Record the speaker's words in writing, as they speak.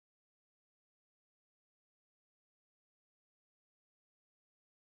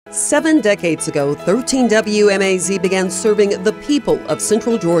7 decades ago, 13 WMAZ began serving the people of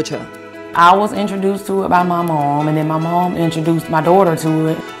Central Georgia. I was introduced to it by my mom, and then my mom introduced my daughter to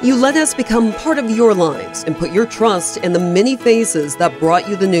it. You let us become part of your lives and put your trust in the many faces that brought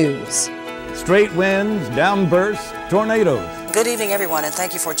you the news. Straight winds, downbursts, tornadoes. Good evening, everyone, and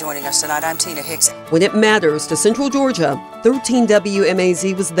thank you for joining us tonight. I'm Tina Hicks. When it matters to Central Georgia, 13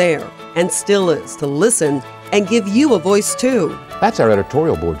 WMAZ was there and still is to listen and give you a voice too. That's our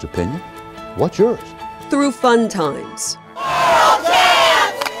editorial board's opinion. What's yours? Through fun times. World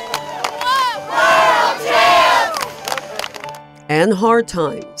champs! World champs! And hard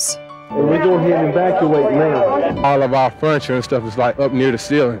times. And we're going ahead and evacuate now. All of our furniture and stuff is like up near the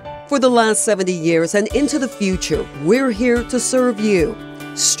ceiling. For the last 70 years and into the future, we're here to serve you,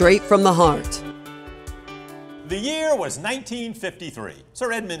 straight from the heart. The year was 1953.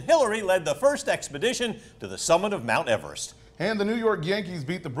 Sir Edmund Hillary led the first expedition to the summit of Mount Everest. And the New York Yankees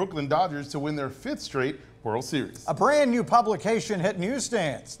beat the Brooklyn Dodgers to win their 5th straight World Series. A brand new publication hit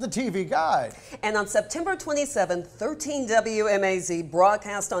newsstands, the TV Guide. And on September 27th, 13 WMAZ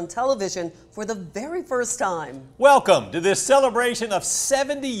broadcast on television for the very first time. Welcome to this celebration of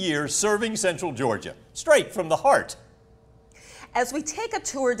 70 years serving Central Georgia, straight from the heart. As we take a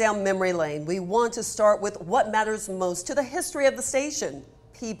tour down memory lane, we want to start with what matters most to the history of the station: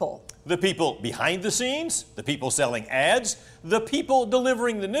 people. The people behind the scenes, the people selling ads, the people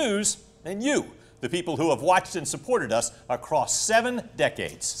delivering the news, and you, the people who have watched and supported us across 7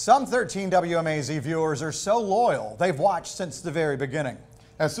 decades. Some 13 WMAZ viewers are so loyal, they've watched since the very beginning.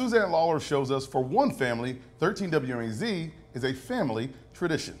 As Suzanne Lawler shows us, for one family, 13 WMAZ is a family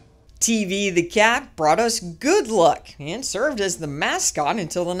tradition. TV the Cat brought us good luck and served as the mascot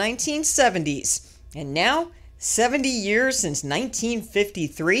until the 1970s. And now, 70 years since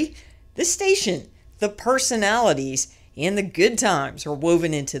 1953, the station, the personalities, and the good times are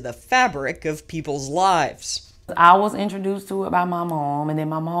woven into the fabric of people's lives. I was introduced to it by my mom, and then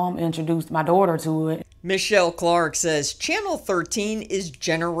my mom introduced my daughter to it. Michelle Clark says Channel 13 is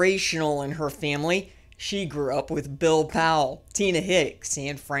generational in her family. She grew up with Bill Powell, Tina Hicks,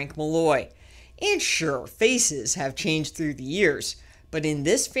 and Frank Malloy. And sure, faces have changed through the years, but in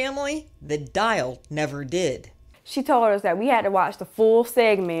this family, the dial never did. She told us that we had to watch the full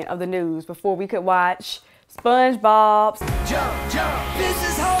segment of the news before we could watch SpongeBob. Jump, jump, this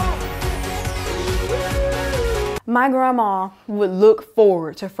is home. My grandma would look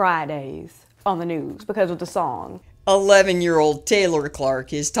forward to Fridays on the news because of the song. 11-year-old Taylor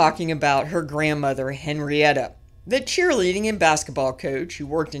Clark is talking about her grandmother, Henrietta. The cheerleading and basketball coach who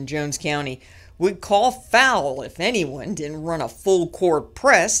worked in Jones County would call foul if anyone didn't run a full-court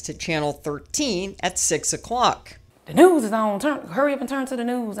press to Channel 13 at 6 o'clock. The news is on. Hurry up and turn to the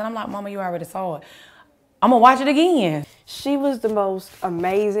news. And I'm like, Mama, you already saw it. I'm going to watch it again. She was the most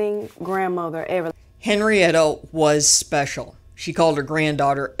amazing grandmother ever. Henrietta was special. She called her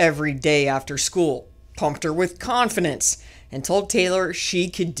granddaughter every day after school, pumped her with confidence, and told Taylor she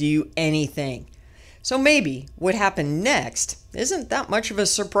could do anything. So maybe what happened next isn't that much of a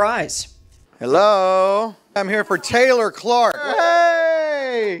surprise. Hello, I'm here for Taylor Clark.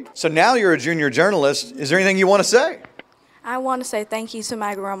 Hey! So now you're a junior journalist. Is there anything you want to say? I want to say thank you to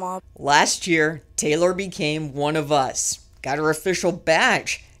my grandma. Last year, Taylor became one of us, got her official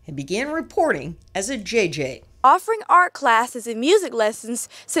badge, and began reporting as a JJ. Offering art classes and music lessons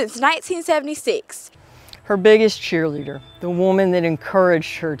since 1976. Her biggest cheerleader, the woman that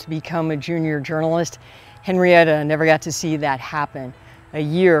encouraged her to become a junior journalist, Henrietta never got to see that happen. A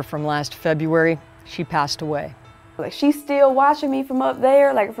year from last February, she passed away. Like, she's still watching me from up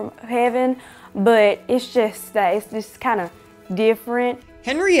there, like from heaven, but it's just that it's just kind of different.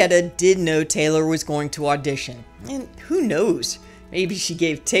 Henrietta did know Taylor was going to audition, and who knows, maybe she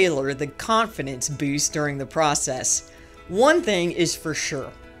gave Taylor the confidence boost during the process. One thing is for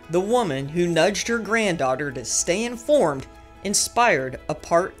sure, the woman who nudged her granddaughter to stay informed inspired a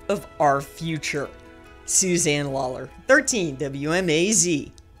part of our future. Suzanne Lawler, 13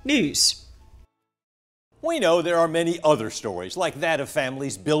 WMAZ News. We know there are many other stories like that of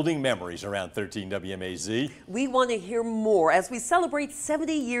families building memories around 13 WMAZ. We want to hear more as we celebrate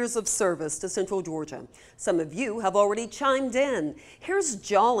 70 years of service to Central Georgia. Some of you have already chimed in. Here's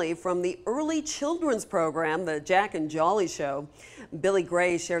Jolly from the early children's program, the Jack and Jolly Show. Billy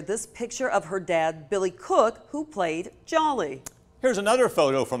Gray shared this picture of her dad, Billy Cook, who played Jolly. Here's another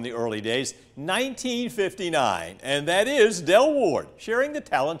photo from the early days, 1959, and that is Del Ward sharing the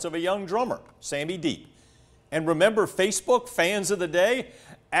talents of a young drummer, Sammy Deep. And remember Facebook fans of the day?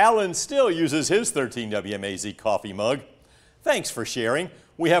 Alan still uses his 13 WMAZ coffee mug. Thanks for sharing.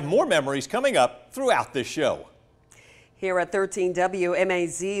 We have more memories coming up throughout this show. Here at 13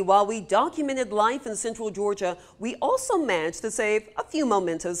 WMAZ, while we documented life in Central Georgia, we also managed to save a few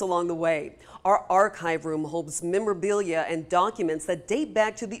mementos along the way. Our archive room holds memorabilia and documents that date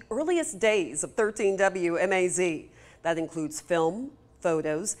back to the earliest days of 13 WMAZ. That includes film,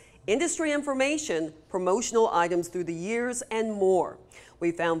 photos, industry information, promotional items through the years, and more.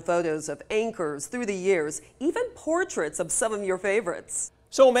 We found photos of anchors through the years, even portraits of some of your favorites.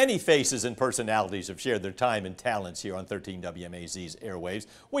 So many faces and personalities have shared their time and talents here on 13 WMAZ's airwaves.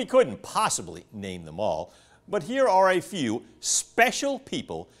 We couldn't possibly name them all, but here are a few special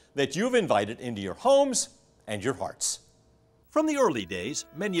people that you've invited into your homes and your hearts. From the early days,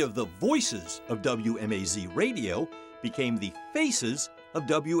 many of the voices of WMAZ radio became the faces of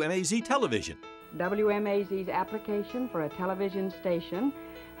WMAZ television. WMAZ's application for a television station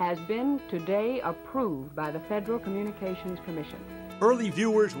has been today approved by the Federal Communications Commission. Early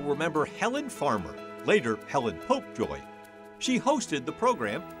viewers will remember Helen Farmer, later Helen Popejoy. She hosted the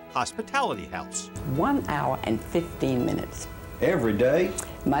program Hospitality House. 1 hour and 15 minutes. Every day?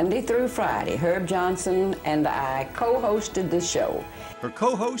 Monday through Friday. Herb Johnson and I co-hosted the show. Her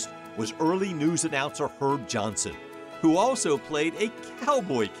co-host was early news announcer Herb Johnson, who also played a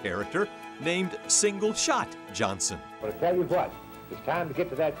cowboy character named Single Shot Johnson. But I tell you what, it's time to get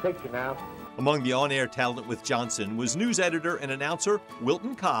to that picture now. Among the on-air talent with Johnson was news editor and announcer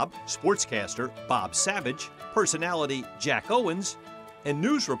Wilton Cobb, sportscaster Bob Savage, personality Jack Owens, and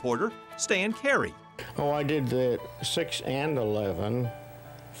news reporter Stan Carey. Oh, I did the 6 and 11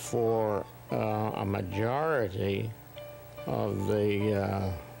 for a majority of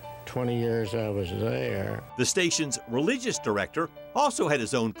the 20 years I was there. The station's religious director also had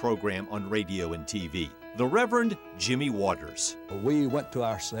his own program on radio and TV, the Reverend Jimmy Waters. We went to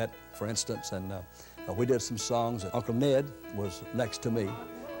our set, for instance, and we did some songs. Uncle Ned was next to me,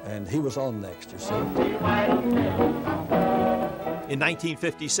 and he was on next, you see. In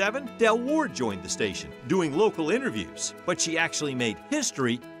 1957, Del Ward joined the station, doing local interviews, but she actually made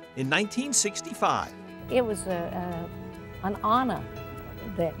history in 1965. It was an honor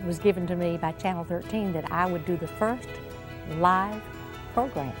that was given to me by Channel 13 that I would do the first live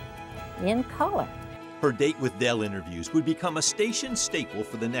program in color. Her Date with Del interviews would become a station staple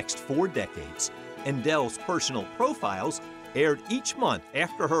for the next 4 decades, and Del's personal profiles aired each month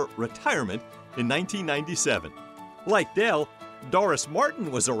after her retirement in 1997. Like Del, Doris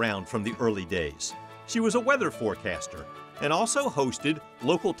Martin was around from the early days. She was a weather forecaster and also hosted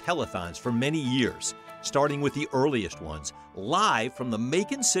local telethons for many years, starting with the earliest ones, live from the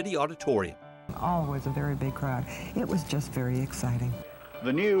Macon City Auditorium. Always a very big crowd. It was just very exciting.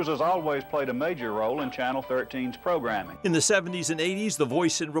 The news has always played a major role in Channel 13's programming. In the 70s and 80s, the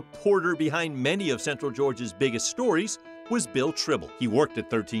voice and reporter behind many of Central Georgia's biggest stories was Bill Tribble. He worked at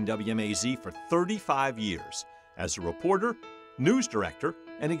 13 WMAZ for 35 years as a reporter, news director,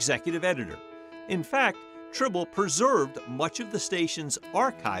 and executive editor. In fact, Tribble preserved much of the station's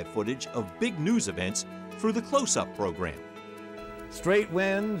archive footage of big news events through the Close-Up program. Straight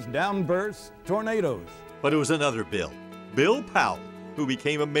winds, downbursts, tornadoes. But it was another Bill, Bill Powell, who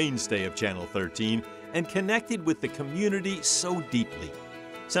became a mainstay of Channel 13 and connected with the community so deeply.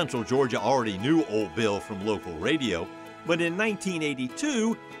 Central Georgia already knew Old Bill from local radio, but in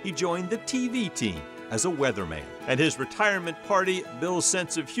 1982, he joined the TV team as a weatherman. At his retirement party, Bill's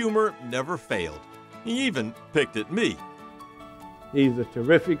sense of humor never failed. He even picked at me. He's a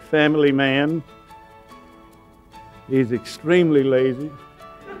terrific family man. He's extremely lazy.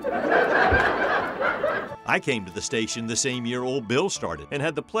 I came to the station the same year Old Bill started and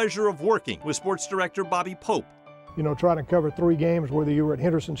had the pleasure of working with sports director Bobby Pope. You know, trying to cover 3 games, whether you were at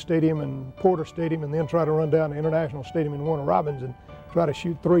Henderson Stadium and Porter Stadium, and then try to run down to International Stadium in Warner Robins and try to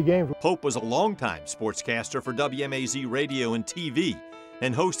shoot 3 games. Pope was a longtime sportscaster for WMAZ radio and TV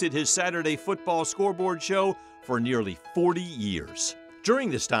and hosted his Saturday football scoreboard show for nearly 40 years. During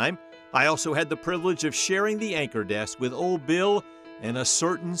this time, I also had the privilege of sharing the anchor desk with Old Bill and a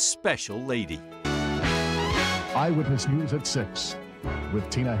certain special lady. Eyewitness News at 6 with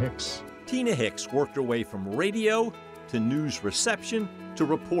Tina Hicks. Tina Hicks worked her way from radio to news reception to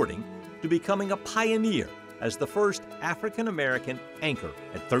reporting to becoming a pioneer as the first African-American anchor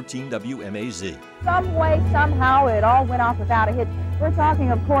at 13 WMAZ. Some way, somehow, it all went off without a hitch. We're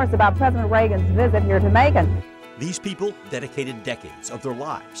talking, of course, about President Reagan's visit here to Macon. These people dedicated decades of their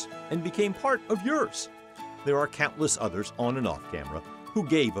lives and became part of yours. There are countless others on and off camera who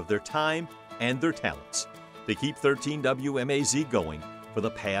gave of their time and their talents to keep 13 WMAZ going for the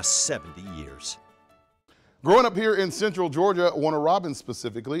past 70 years. Growing up here in Central Georgia, Warner Robins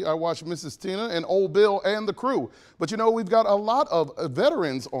specifically, I watched Mrs. Tina and Old Bill and the crew. But you know, we've got a lot of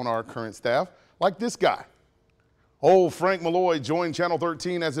veterans on our current staff, like this guy. Old Frank Malloy joined Channel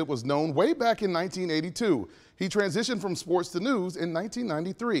 13 as it was known way back in 1982. He transitioned from sports to news in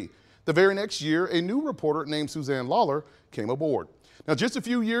 1993. The very next year, a new reporter named Suzanne Lawler came aboard. Now, just a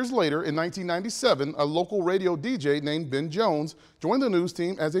few years later, in 1997, a local radio DJ named Ben Jones joined the news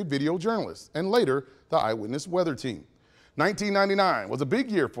team as a video journalist, and later, the Eyewitness Weather Team. 1999 was a big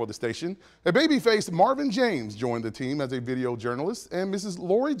year for the station. A baby-faced Marvin James joined the team as a video journalist, and Mrs.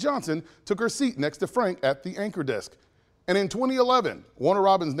 Lori Johnson took her seat next to Frank at the anchor desk. And in 2011, Warner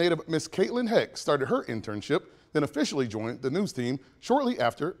Robins native Miss Caitlin Heck started her internship, then officially joined the news team shortly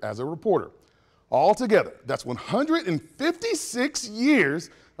after as a reporter. Altogether, that's 156 years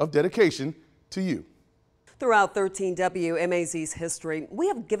of dedication to you. Throughout 13 WMAZ's history, we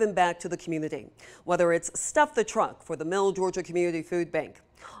have given back to the community, whether it's Stuff the Truck for the Mill Georgia Community Food Bank,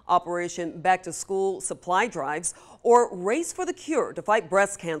 Operation Back to School supply drives, or Race for the Cure to fight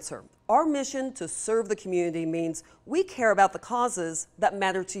breast cancer. Our mission to serve the community means we care about the causes that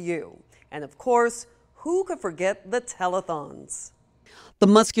matter to you. And of course, who could forget the telethons? The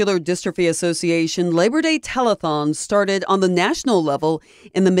Muscular Dystrophy Association Labor Day Telethon started on the national level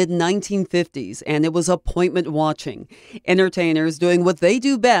in the mid-1950s, and it was appointment watching. Entertainers doing what they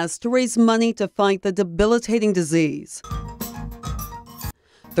do best to raise money to fight the debilitating disease.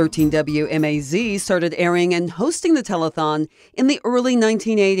 13 WMAZ started airing and hosting the telethon in the early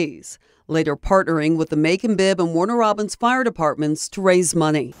 1980s, later partnering with the Macon Bibb and Warner Robins fire departments to raise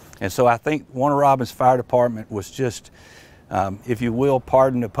money. And so I think Warner Robins Fire Department was just, if you will,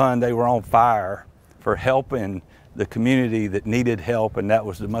 pardon the pun, they were on fire for helping the community that needed help, and that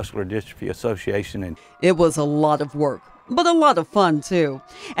was the Muscular Dystrophy Association. And it was a lot of work, but a lot of fun too.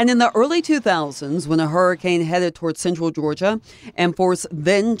 And in the early 2000s, when a hurricane headed towards central Georgia and forced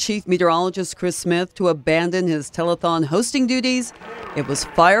then Chief Meteorologist Chris Smith to abandon his telethon hosting duties, it was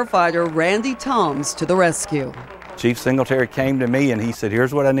firefighter Randy Toms to the rescue. Chief Singletary came to me and he said,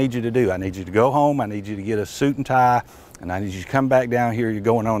 here's what I need you to do. I need you to go home, I need you to get a suit and tie, and I need you to come back down here, you're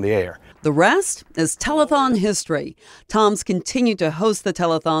going on the air. The rest is telethon history. Toms continued to host the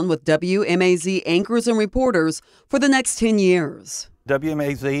telethon with WMAZ anchors and reporters for the next 10 years.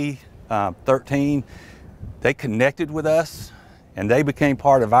 WMAZ 13, they connected with us and they became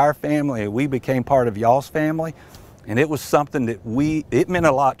part of our family and we became part of y'all's family. And it was something that it meant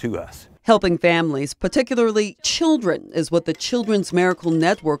a lot to us. Helping families, particularly children, is what the Children's Miracle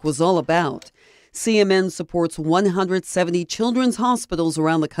Network was all about. CMN supports 170 children's hospitals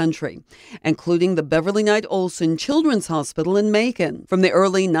around the country, including the Beverly Knight Olson Children's Hospital in Macon. From the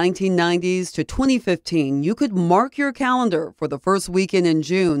early 1990s to 2015, you could mark your calendar for the first weekend in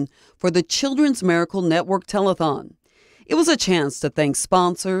June for the Children's Miracle Network Telethon. It was a chance to thank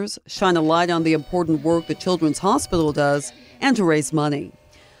sponsors, shine a light on the important work the Children's Hospital does, and to raise money.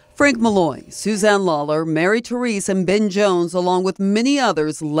 Frank Malloy, Suzanne Lawler, Mary Therese, and Ben Jones, along with many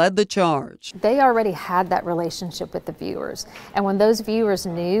others, led the charge. They already had that relationship with the viewers. And when those viewers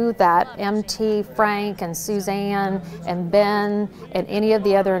knew that MT, Frank, and Suzanne, and Ben, and any of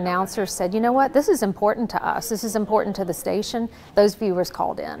the other announcers said, you know what, this is important to us, this is important to the station, those viewers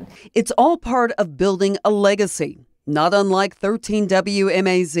called in. It's all part of building a legacy, not unlike 13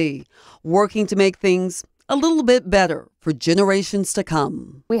 WMAZ, working to make things a little bit better for generations to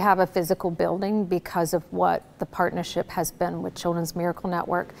come. We have a physical building because of what the partnership has been with Children's Miracle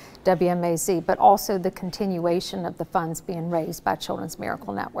Network, WMAZ, but also the continuation of the funds being raised by Children's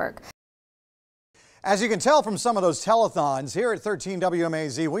Miracle Network. As you can tell from some of those telethons, here at 13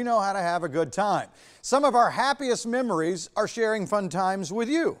 WMAZ, we know how to have a good time. Some of our happiest memories are sharing fun times with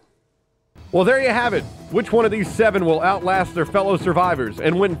you. Well, there you have it. Which one of these 7 will outlast their fellow survivors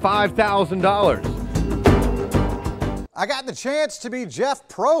and win $5,000? I got the chance to be Jeff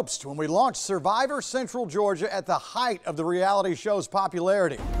Probst when we launched Survivor Central Georgia at the height of the reality show's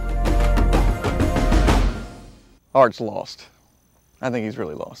popularity. Art's lost. I think he's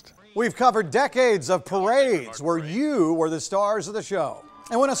really lost. We've covered decades of parades where you were the stars of the show.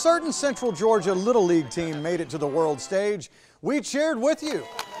 And when a certain Central Georgia Little League team made it to the world stage, we cheered with you.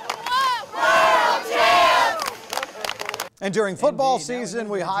 World champs! And during football season,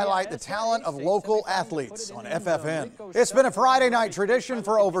 we highlight the talent of local athletes on FFN. It's been a Friday night tradition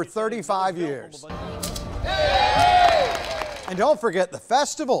for over 35 years. And don't forget the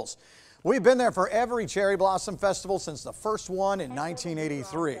festivals. We've been there for every Cherry Blossom Festival since the first one in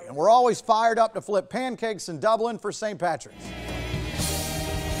 1983. And we're always fired up to flip pancakes in Dublin for St. Patrick's.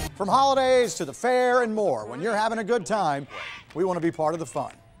 From holidays to the fair and more, when you're having a good time, we want to be part of the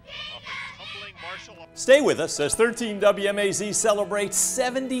fun. Stay with us as 13 WMAZ celebrates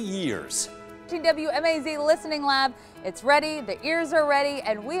 70 years. 13 WMAZ Listening Lab, it's ready, the ears are ready,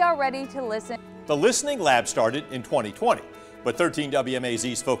 and we are ready to listen. The Listening Lab started in 2020, but 13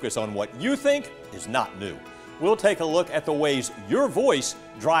 WMAZ's focus on what you think is not new. We'll take a look at the ways your voice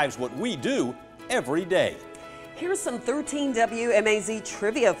drives what we do every day. Here's some 13 WMAZ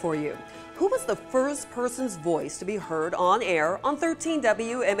trivia for you. Who was the first person's voice to be heard on air on 13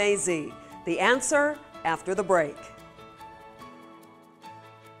 WMAZ? The answer after the break.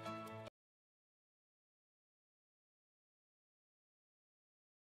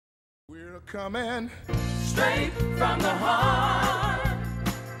 We're coming straight from the heart,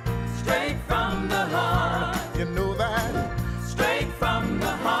 straight from the heart. You know that straight from the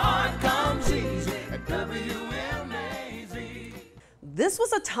heart comes easy at WMAZ. This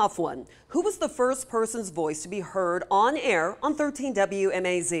was a tough one. Who was the first person's voice to be heard on air on 13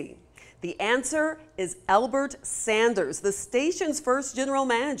 WMAZ? The answer is Albert Sanders, the station's first general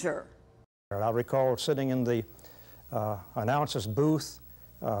manager. I recall sitting in the announcer's booth,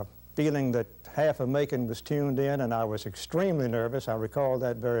 feeling that half of Macon was tuned in, and I was extremely nervous. I recall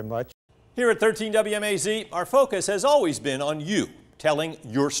that very much. Here at 13 WMAZ, our focus has always been on you, telling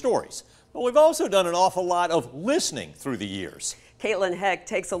your stories. But we've also done an awful lot of listening through the years. Caitlin Heck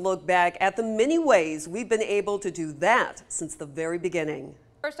takes a look back at the many ways we've been able to do that since the very beginning.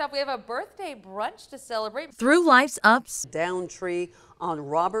 First up, we have a birthday brunch to celebrate. Through life's ups, Down tree on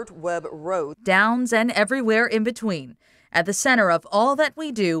Robert Webb Road, downs, and everywhere in between. At the center of all that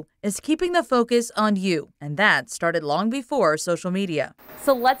we do is keeping the focus on you, and that started long before social media.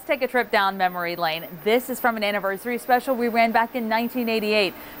 So let's take a trip down memory lane. This is from an anniversary special we ran back in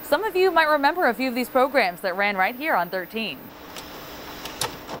 1988. Some of you might remember a few of these programs that ran right here on 13.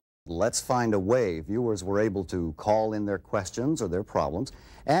 Let's Find a Way. Viewers were able to call in their questions or their problems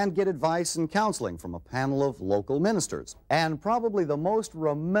and get advice and counseling from a panel of local ministers. And probably the most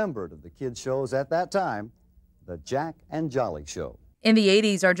remembered of the kids' shows at that time, The Jack and Jolly Show. In the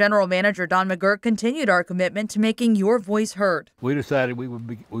 80s, our general manager, Don McGurk, continued our commitment to making your voice heard. We decided we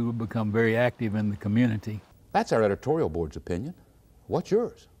would become very active in the community. That's our editorial board's opinion. What's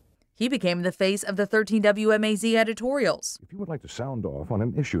yours? He became the face of the 13 WMAZ editorials. If you would like to sound off on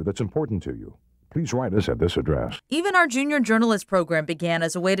an issue that's important to you, please write us at this address. Even our junior journalist program began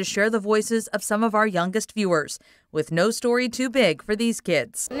as a way to share the voices of some of our youngest viewers, with no story too big for these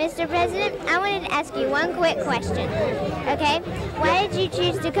kids. Mr. President, I wanted to ask you one quick question, okay? Why did you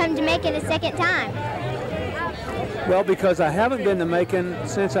choose to come to Macon a second time? Well, because I haven't been to Macon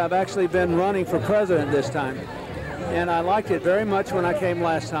since I've actually been running for president this time. And I liked it very much when I came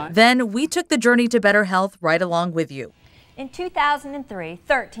last time. Then we took the journey to better health right along with you. In 2003,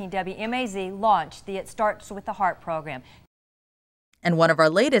 13 WMAZ launched the It Starts with the Heart program. And one of our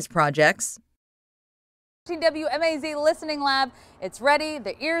latest projects, 13 WMAZ Listening Lab. It's ready,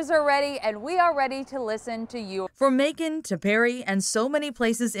 the ears are ready, and we are ready to listen to you. From Macon to Perry and so many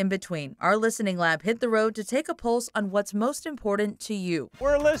places in between, our Listening Lab hit the road to take a pulse on what's most important to you.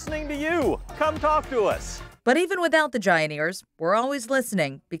 We're listening to you. Come talk to us. But even without the giant ears, we're always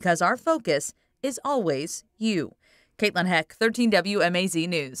listening because our focus is always you. Caitlin Heck, 13 WMAZ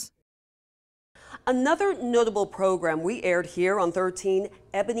News. Another notable program we aired here on 13,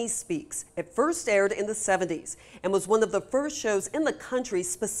 Ebony Speaks. It first aired in the 70s and was one of the first shows in the country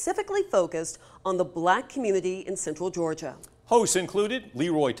specifically focused on the Black community in Central Georgia. Hosts included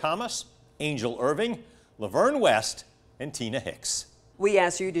Leroy Thomas, Angel Irving, Laverne West, and Tina Hicks. We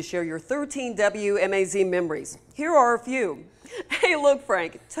asked you to share your 13 WMAZ memories. Here are a few. Hey, look,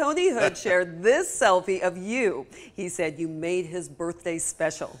 Frank, Tony Hood shared this selfie of you. He said you made his birthday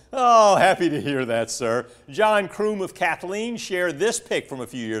special. Oh, happy to hear that, sir. John Kroom of Kathleen shared this pic from a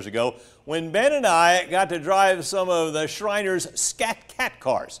few years ago when Ben and I got to drive some of the Shriners Scat Cat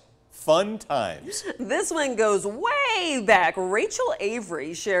cars. Fun times. This one goes way back. Rachel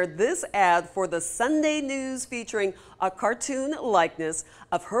Avery shared this ad for the Sunday News featuring a cartoon likeness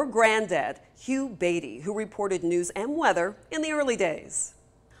of her granddad, Hugh Beatty, who reported news and weather in the early days.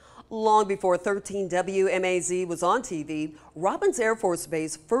 Long before 13 WMAZ was on TV, Robins Air Force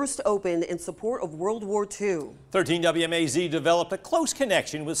Base first opened in support of World War II. 13 WMAZ developed a close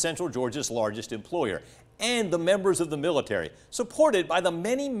connection with Central Georgia's largest employer and the members of the military, supported by the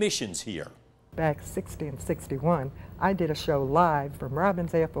many missions here. Back 60 and 61, I did a show live from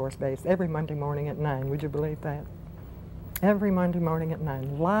Robins Air Force Base every Monday morning at 9. Would you believe that? Every Monday morning at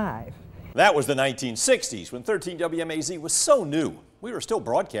 9, live. That was the 1960s, when 13 WMAZ was so new. We were still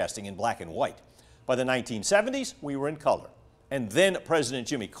broadcasting in black and white. By the 1970s, we were in color. And then President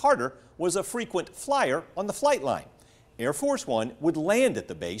Jimmy Carter was a frequent flyer on the flight line. Air Force One would land at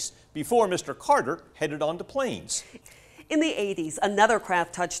the base before Mr. Carter headed on to planes. In the 80s, another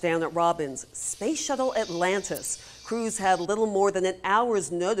craft touched down at Robins, Space Shuttle Atlantis. Crews had little more than an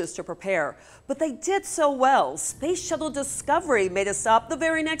hour's notice to prepare, but they did so well. Space Shuttle Discovery made a stop the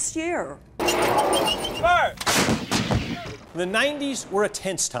very next year. The 90s were a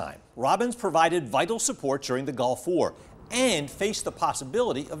tense time. Robins provided vital support during the Gulf War and faced the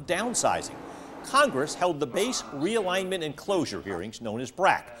possibility of downsizing. Congress held the Base Realignment and Closure hearings known as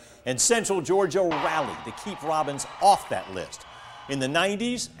BRAC, and Central Georgia rallied to keep Robins off that list. In the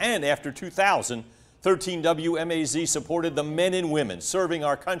 90s and after 2000, 13 WMAZ supported the men and women serving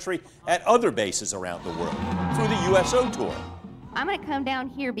our country at other bases around the world through the USO tour. I'm going to come down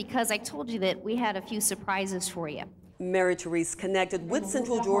here because I told you that we had a few surprises for you. Mary Therese connected with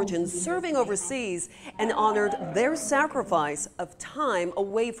Central Georgians serving overseas and honored their sacrifice of time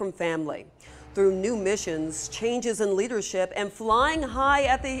away from family. Through new missions, changes in leadership, and flying high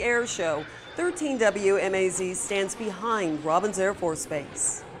at the air show, 13 WMAZ stands behind Robins Air Force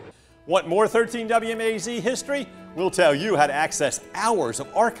Base. Want more 13 WMAZ history? We'll tell you how to access hours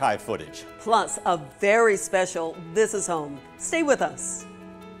of archive footage. Plus, a very special This Is Home. Stay with us.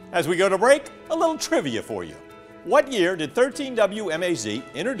 As we go to break, a little trivia for you. What year did 13 WMAZ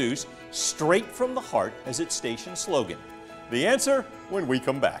introduce Straight from the Heart as its station slogan? The answer when we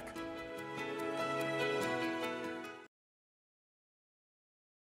come back.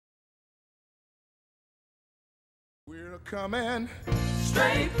 We're coming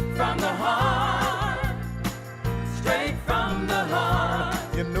straight from the heart, straight from the heart.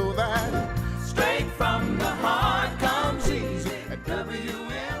 You know that. Straight from the heart comes easy at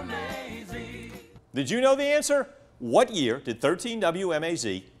WMAZ. Did you know the answer? What year did 13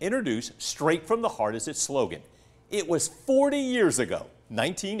 WMAZ introduce Straight from the Heart as its slogan? It was 40 years ago,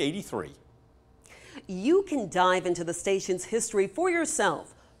 1983. You can dive into the station's history for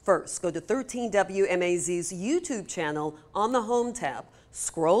yourself. First, go to 13 WMAZ's YouTube channel on the Home tab.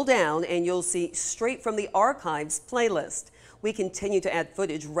 Scroll down and you'll see Straight from the Archives playlist. We continue to add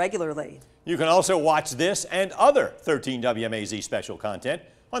footage regularly. You can also watch this and other 13 WMAZ special content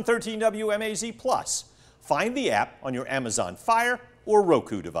on 13 WMAZ Plus. Find the app on your Amazon Fire or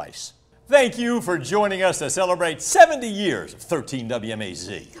Roku device. Thank you for joining us to celebrate 70 years of 13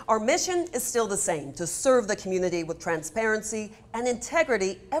 WMAZ. Our mission is still the same, to serve the community with transparency and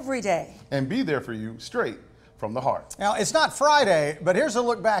integrity every day. And be there for you straight from the heart. Now, it's not Friday, but here's a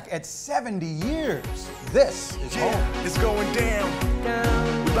look back at 70 years. This is home. It's going down.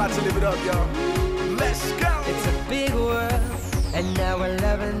 We're about to live it up, y'all. Let's go. It's a big world, and now we're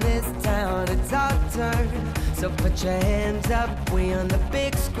loving this town. It's our turn, so put your hands up. We on the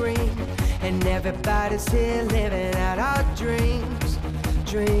big screen, and everybody's here living out our dreams.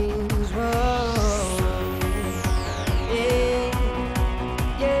 Dreams, whoa. Yeah,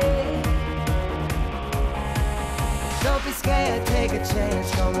 yeah. Don't be scared, take a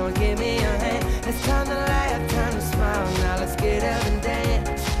chance. Come on, give me your hand. It's time to laugh, time to smile. Now let's get up and dance.